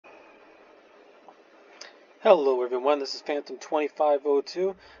Hello everyone, this is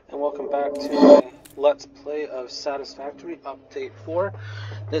Phantom2502 and welcome back to my Let's Play of Satisfactory Update 4.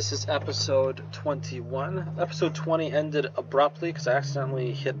 This is episode 21. Episode 20 ended abruptly because I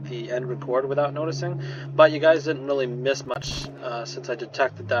accidentally hit the end record without noticing, but you guys didn't really miss much since I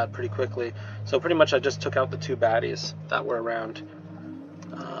detected that pretty quickly. So pretty much I just took out the two baddies that were around,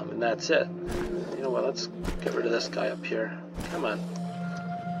 and that's it. You know what, let's get rid of this guy up here. Come on.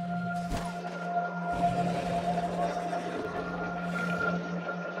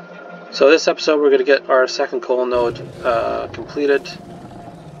 So this episode we're going to get our second coal node completed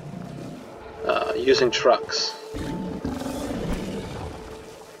using trucks.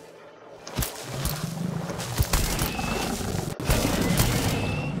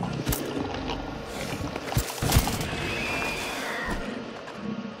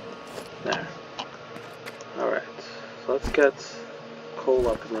 There. Alright, so let's get coal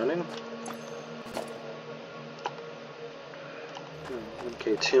up and running.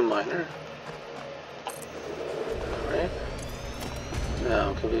 MK2 miner. Alright.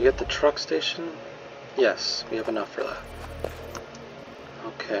 Now, can we get the truck station? Yes, we have enough for that.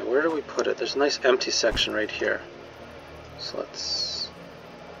 Okay, where do we put it? There's a nice empty section right here. So let's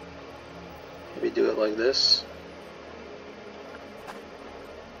maybe do it like this.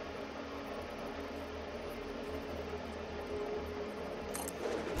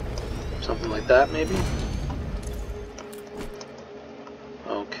 Something like that, maybe?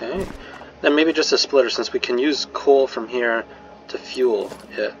 Okay, then maybe just a splitter since we can use coal from here to fuel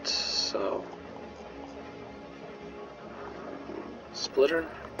it, so splitter.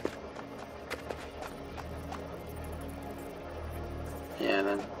 Yeah, and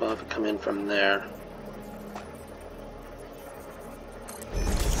then we'll have it come in from there.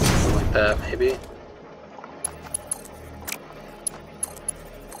 Something like that, maybe.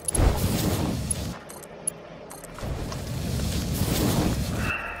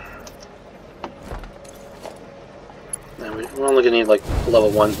 We're only going to need like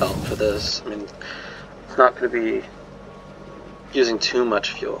level 1 belt for this. I mean, it's not going to be using too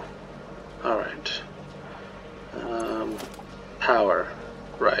much fuel. Alright. Power.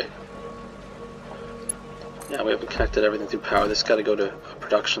 Right. Yeah, we haven't connected everything through power. This got to go to a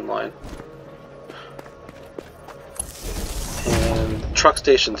production line. And truck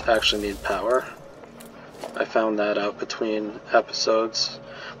stations actually need power. I found that out between episodes.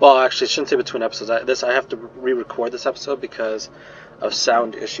 Well, actually, I shouldn't say between episodes. I have to re-record this episode because of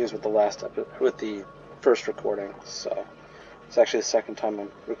sound issues with the first recording. So it's actually the second time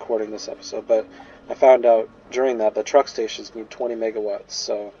I'm recording this episode. But I found out during that the truck stations need 20 megawatts.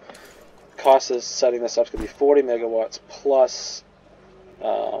 So the cost of setting this up is going to be 40 megawatts plus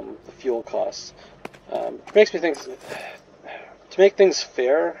the fuel costs. It makes me think to make things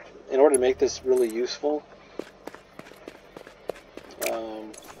fair, in order to make this really useful,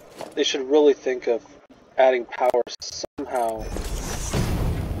 they should really think of adding power somehow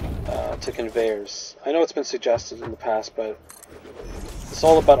to conveyors. I know it's been suggested in the past, but it's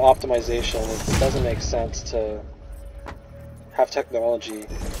all about optimization. It doesn't make sense to have technology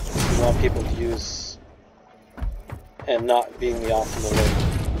you want people to use and not being the optimal way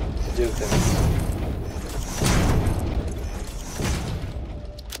to do things.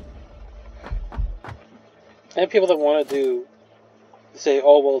 And people that want to say,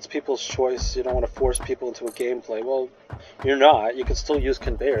 oh, well, it's people's choice, you don't want to force people into a gameplay. Well, you're not. You can still use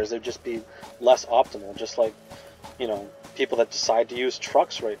conveyors. They'd just be less optimal. Just like, you know, people that decide to use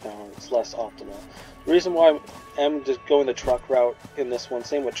trucks right now, it's less optimal. The reason why I'm just going the truck route in this one,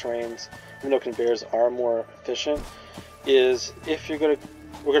 same with trains, even though conveyors are more efficient, is if we're going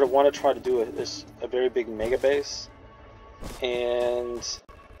to want to try to do a very big mega base, and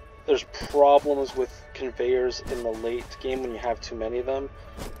there's problems with conveyors in the late game when you have too many of them.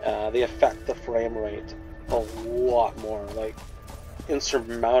 They affect the frame rate a lot more, like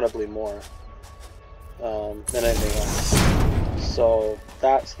insurmountably more than anything else. So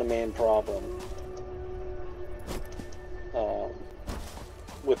that's the main problem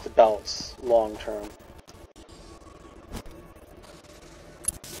with the belts long term.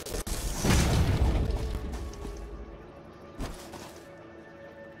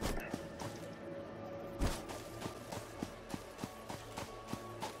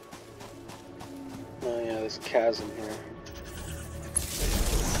 Chasm here.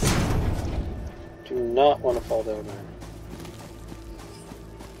 Do not want to fall down there.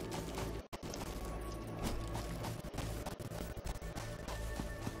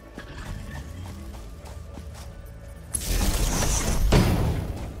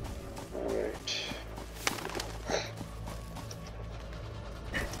 Alright.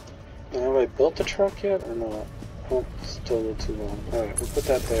 Have I built the truck yet or not? Oh, it's still a little too long. Alright, we'll put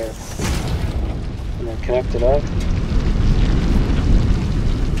that there. And then connect it up.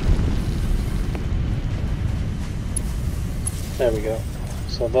 There we go.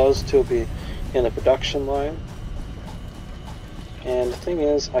 So those two will be in the production line. And the thing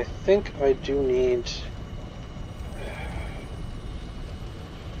is, I think I do need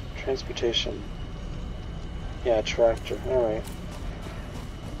transportation. Yeah, tractor. Alright.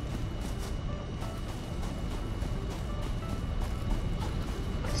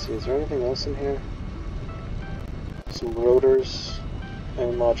 Let's see, is there anything else in here? Some rotors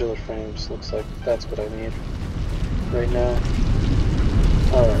and modular frames. Looks like that's what I need right now.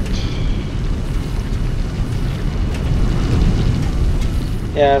 Alright.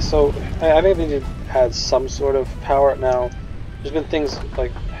 Yeah, so I think they need to add some sort of power. Now, there's been things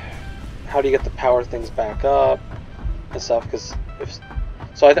like, how do you get the power things back up and stuff? Because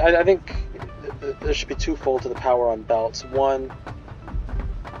I think there should be twofold to the power on belts. One,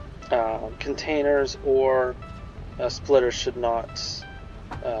 containers or splitters should not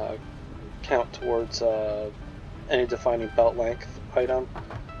count towards any defining belt length item.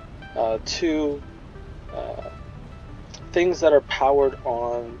 Two, things that are powered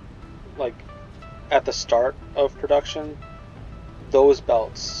on, like, at the start of production, those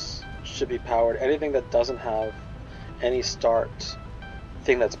belts should be powered. Anything that doesn't have any start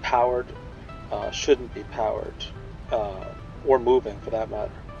thing that's powered shouldn't be powered, or moving for that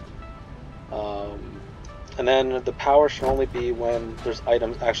matter. And then the power should only be when there's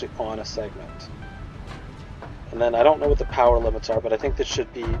items actually on a segment. And then I don't know what the power limits are, but I think this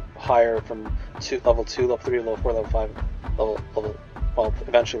should be higher from level 2, level 3, level 4, level 5, well,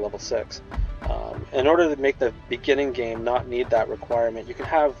 eventually level 6. In order to make the beginning game not need that requirement, you can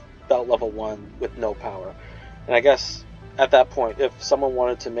have belt level 1 with no power. And I guess at that point, if someone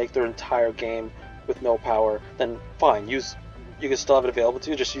wanted to make their entire game with no power, then fine, you can still have it available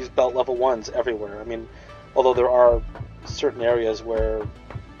to you, just use belt level 1s everywhere. I mean, although there are certain areas where,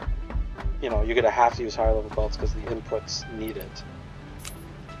 you know, you're going to have to use higher level belts because the inputs need it.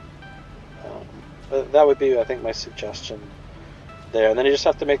 But that would be, I think, my suggestion there. And then you just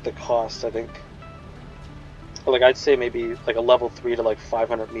have to make the cost, I think. Like, I'd say maybe like a level 3 to like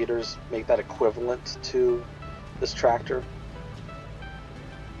 500 meters, make that equivalent to this tractor.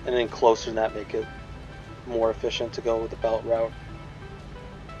 And then closer than that, make it more efficient to go with the belt route.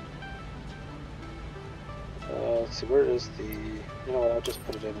 Let's see, where is the... You know what, I'll just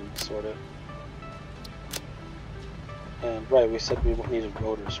put it in and sort it. And, right, we said we needed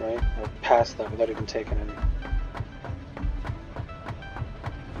rotors, right? I passed that without even taking any.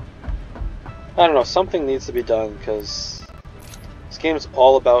 I don't know, something needs to be done, because this game is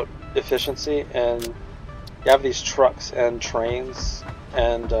all about efficiency, and you have these trucks and trains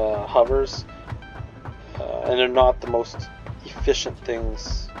and hovers, and they're not the most efficient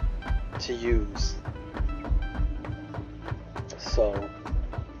things to use. So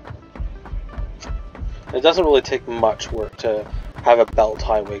it doesn't really take much work to have a belt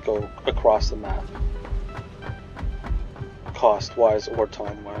highway go across the map, cost-wise or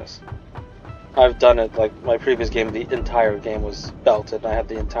time-wise. I've done it, like my previous game, the entire game was belted, and I had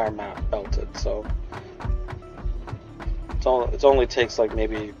the entire map belted, so it only takes like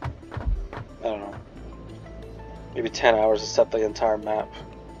maybe, I don't know, maybe 10 hours to set the entire map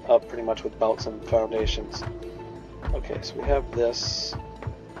up pretty much with belts and foundations. Okay, so we have this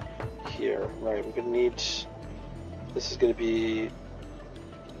here, right? We're gonna need, this is gonna be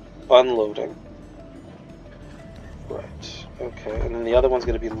unloading, right? Okay, and then the other one's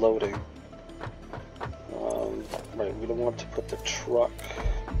gonna be loading. Right, we don't want to put the truck.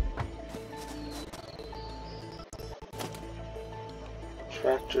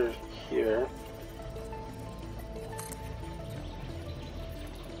 Tractor here.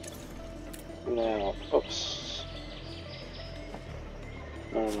 Now, oops.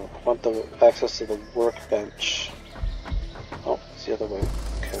 No, I want the access to the workbench. Oh, it's the other way.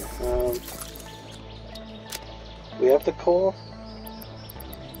 Okay. We have the coal?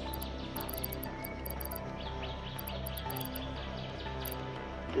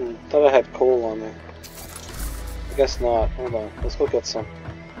 Thought I had coal on me. I guess not. Hold on. Let's go get some.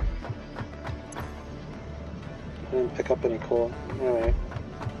 I didn't pick up any coal. Alright.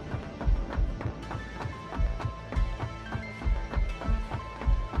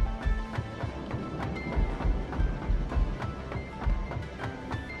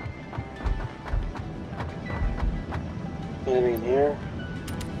 Anything in here?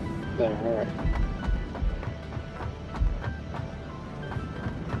 There, alright.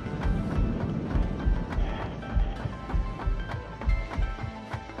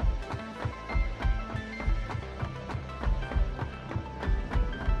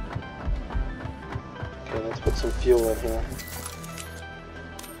 some fuel in here.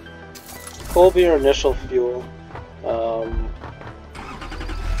 Coal will be our initial fuel.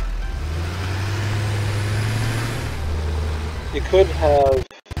 You could have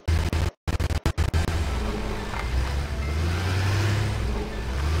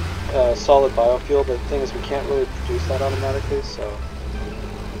solid biofuel, but the thing is we can't really produce that automatically, so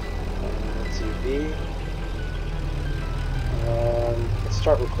let's see, V. Let's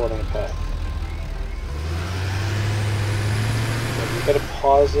start recording a path. So we gotta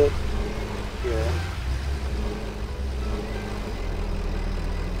pause it here.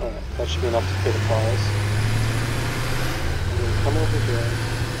 Alright, that should be enough to create a pause. And then come over here.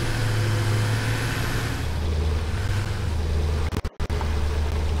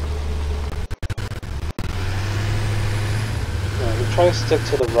 Try to stick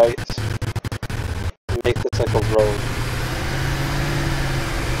to the right and make this like a road.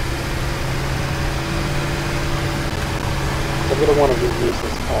 I'm going to want to reuse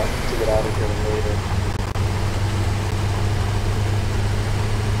this path to get out of here later.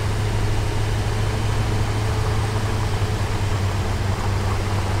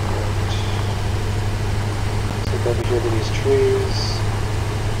 Right. So go over here to these trees.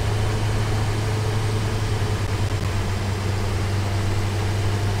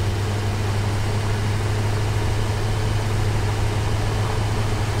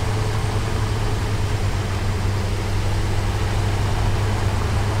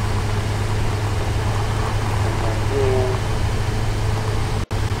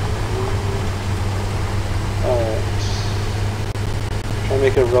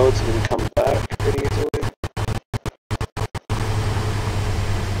 Make a road so we can come back pretty easily.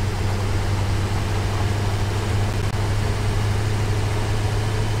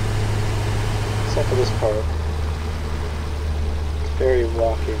 Except for this part. It's very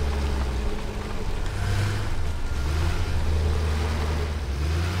rocky.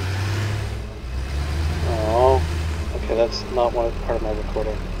 Oh, okay, that's not part of my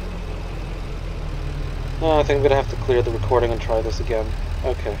recording. No, I think I'm gonna have to clear the recording and try this again.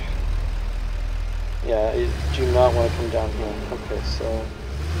 Okay. Yeah, you do not want to come down here. Okay, so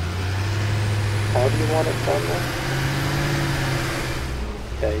how do you want it done then?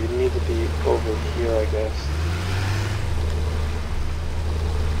 Yeah, you need to be over here, I guess.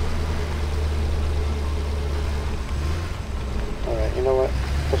 Alright, you know what?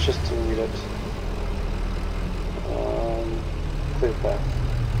 Let's just delete it. Clear path.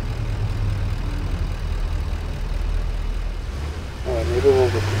 Alright, maybe we'll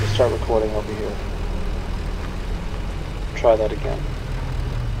start recording over here. Try that again.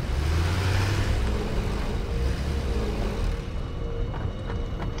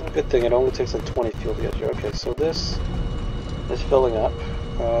 Good thing, it only takes like 20 fuel to get here. Okay, so this is filling up.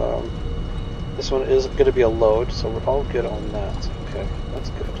 This one is going to be a load, so we're all good on that. Okay,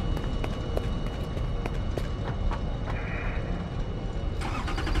 that's good.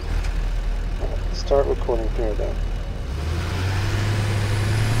 Alright, let's start recording here then.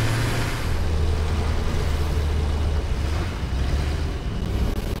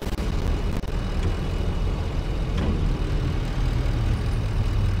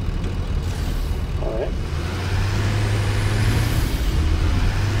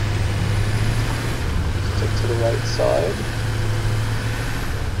 Side.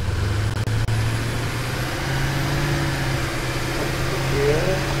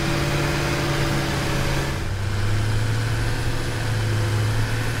 Here.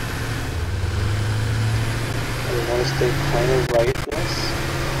 And we want to stay kind of rightness,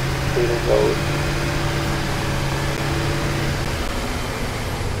 create a road.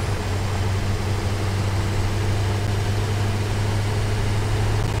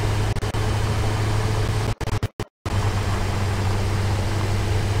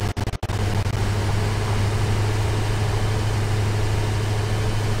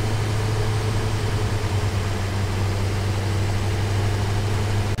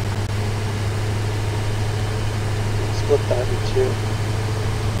 Split that in two.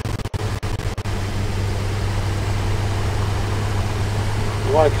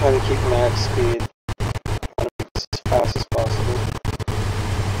 You want to kind of keep max speed as fast as possible.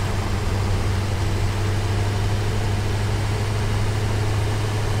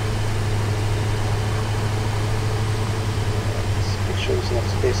 Let's make sure there's enough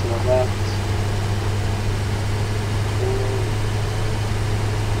space on the left.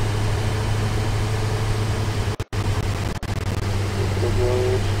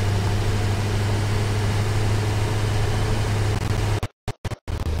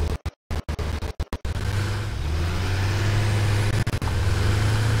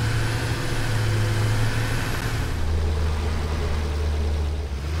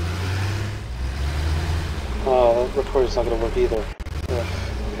 it's not gonna work either. Ugh,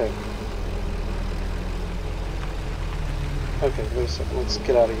 okay. Okay, wait a second, let's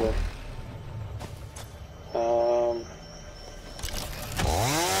get out of here.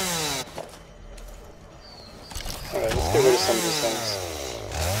 Alright, let's get rid of some of these things.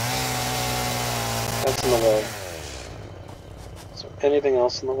 That's in the way. Is there anything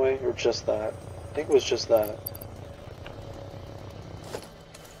else in the way, or just that? I think it was just that.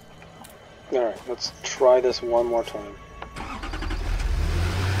 Alright, let's try this one more time.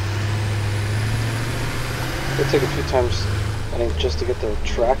 It'll take a few times, I think, just to get the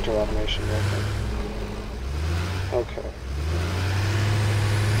tractor automation working. Okay.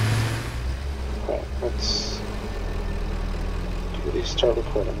 Right, let's restart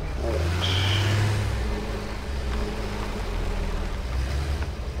recording. Alright.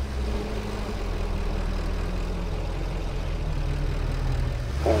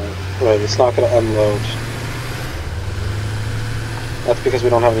 Right, it's not going to unload. That's because we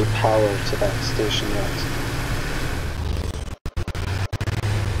don't have any power to that station yet.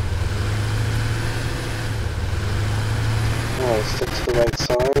 Alright, stick to the right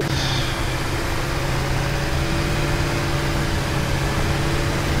side.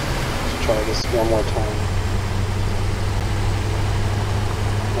 Let's try this one more time.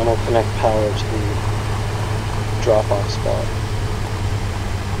 And we'll connect power to the drop-off spot.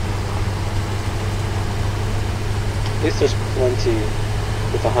 At least there's plenty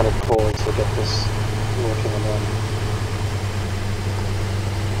with 100 coal to get this working and running.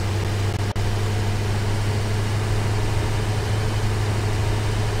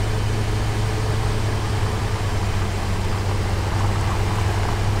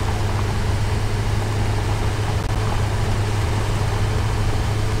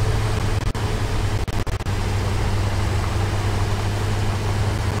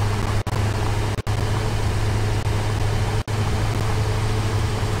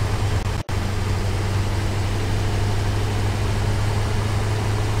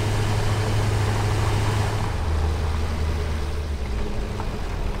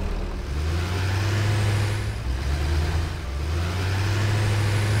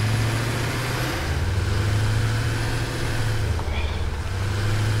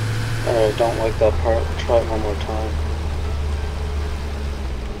 I don't like that part. Try it one more time.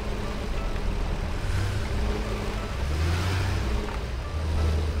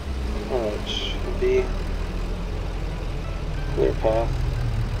 Alright, B, clear path,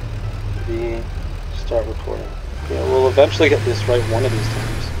 B, start recording. Yeah, we'll eventually get this right one of these times.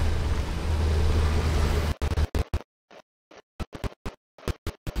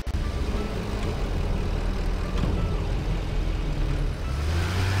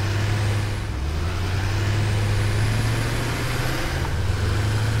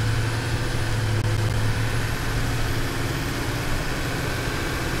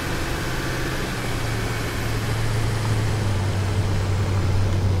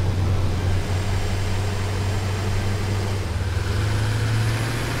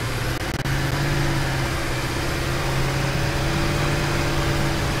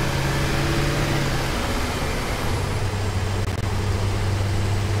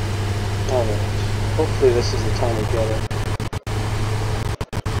 Hopefully this is the time we get it.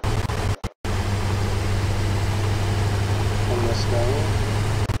 Come this way.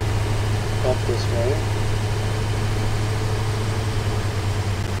 Up this way.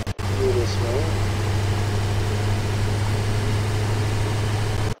 Through this way.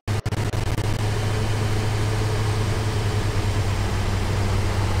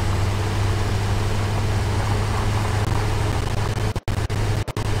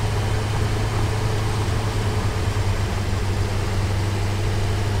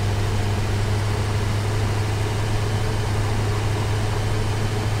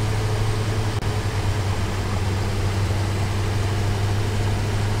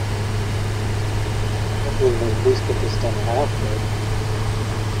 We can at least get this done halfway.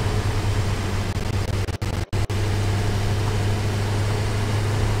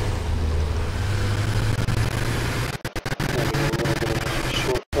 Maybe a little bit of a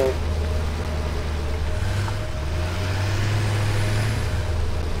shortcut.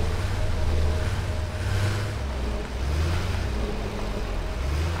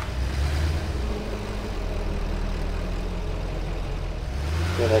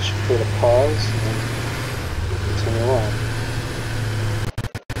 Yeah, that should create a pause. And continue on.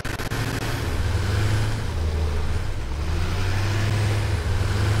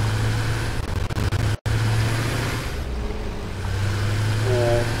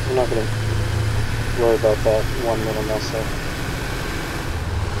 We're not going to worry about that one little mess up.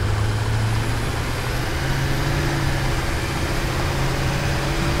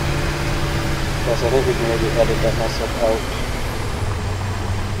 Yes, I think we can maybe edit that mess up out.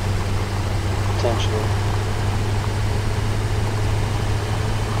 Potentially.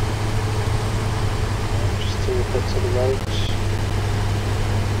 Just do a bit to the right.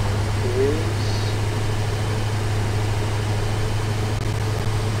 Please.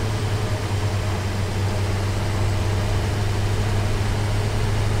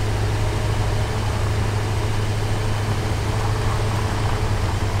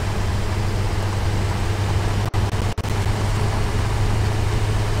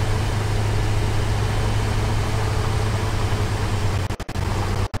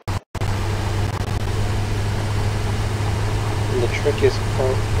 The trickiest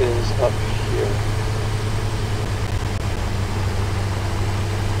part is up here.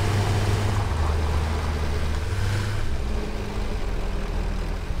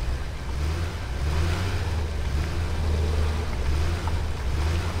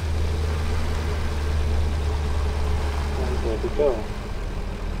 And there we go.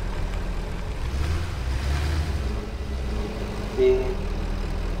 The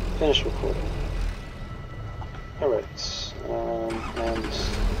finish recording. Alright, and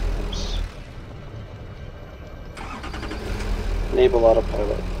oops. Enable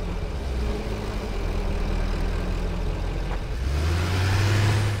autopilot.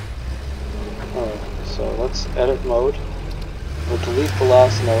 Alright, so let's edit mode. We'll delete the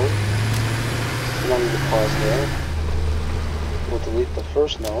last node. So we don't need to pause there. We'll delete the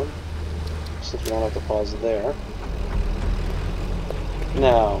first node, since we don't have to pause there.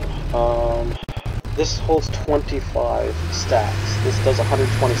 Now, this holds 25 stacks. This does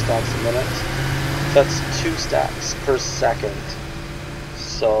 120 stacks a minute. That's 2 stacks per second.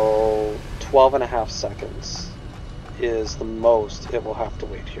 So 12.5 seconds is the most it will have to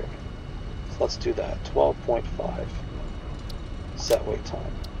wait here. So let's do that. 12.5 set wait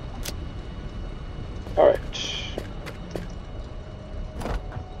time. Alright.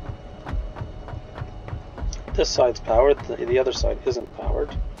 This side's powered, the other side isn't powered.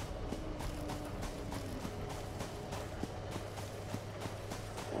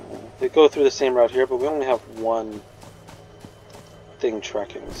 They go through the same route here, but we only have one thing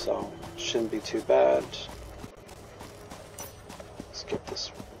trekking, so it shouldn't be too bad. Let's get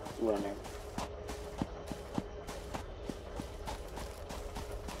this running.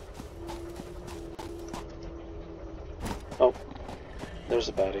 Oh, there's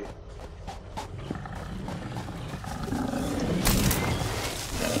a baddie.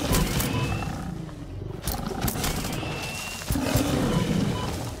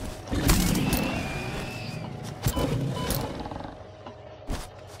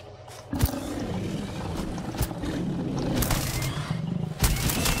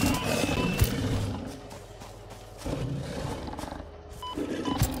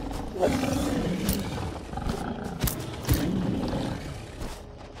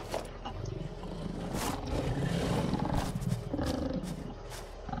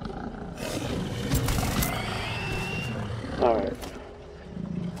 Alright.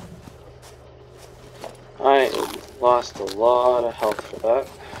 I lost a lot of health for that.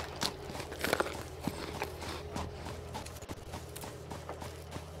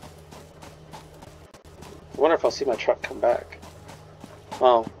 I wonder if I'll see my truck come back.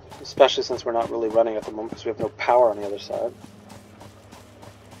 Well, especially since we're not really running at the moment because we have no power on the other side.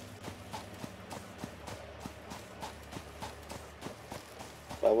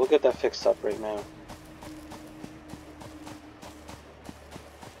 But we'll get that fixed up right now.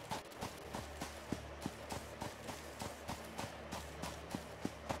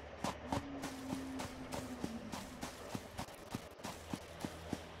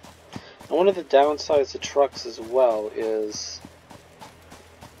 And one of the downsides to trucks as well is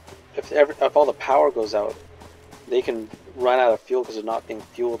if all the power goes out, they can run out of fuel because they're not being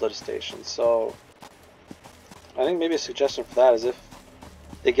fueled at a station. So I think maybe a suggestion for that is if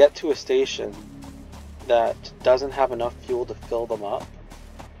they get to a station that doesn't have enough fuel to fill them up,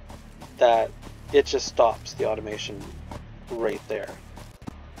 that it just stops the automation right there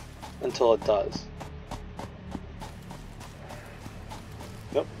until it does.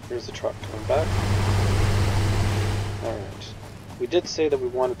 Yep, here's the truck coming back. Alright. We did say that we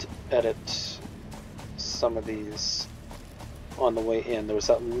wanted to edit some of these on the way in. There was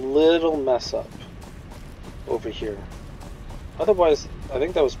that little mess up over here. Otherwise, I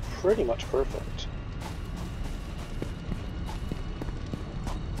think that was pretty much perfect.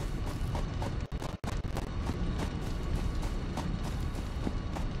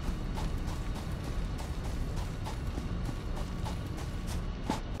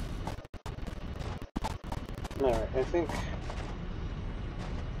 Alright, I think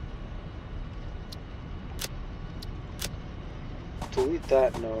delete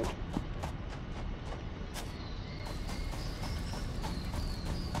that node.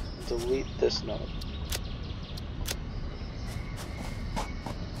 Delete this node.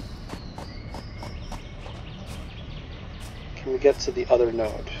 Can we get to the other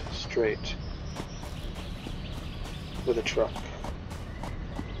node straight with a truck?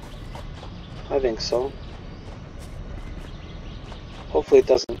 I think so. Hopefully it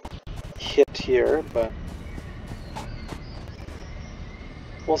doesn't hit here, but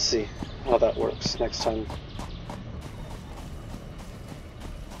we'll see how that works next time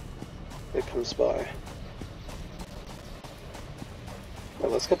it comes by.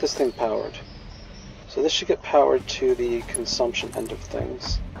 Well, let's get this thing powered. So this should get powered to the consumption end of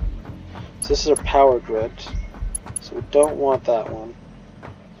things. So this is our power grid. So we don't want that one.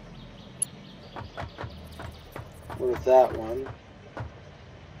 Or that one.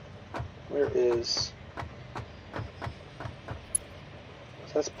 Where is...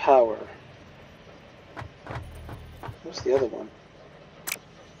 So that's power. Where's the other one?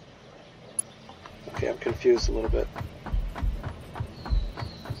 Okay, I'm confused a little bit.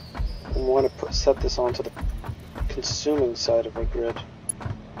 I want to set this onto the consuming side of our grid.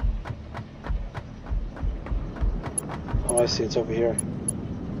 Oh, I see, it's over here.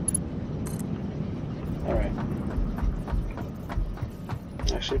 Alright.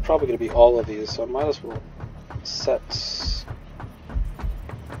 Actually, probably going to be all of these, so I might as well set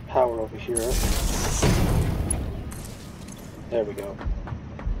power over here. There we go.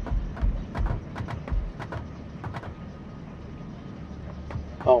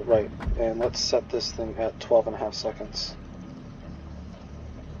 Oh, right, and let's set this thing at 12.5 seconds.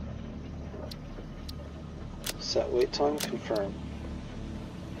 Set wait time, confirm.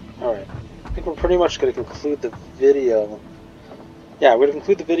 Alright, I think we're pretty much going to conclude the video. Yeah, we're going to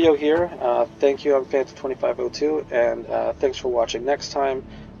conclude the video here. Thank you, I'm Phantom2502, and thanks for watching. Next time,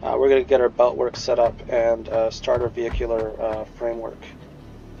 we're going to get our belt work set up and start our vehicular framework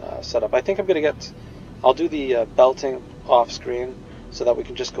set up. I think I'm going to get... I'll do the belting off screen, so that we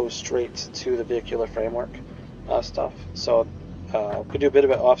can just go straight to the vehicular framework stuff. So we can do a bit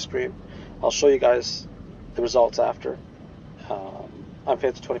of it off screen. I'll show you guys the results after. I'm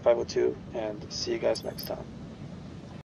Phantom2502, and see you guys next time.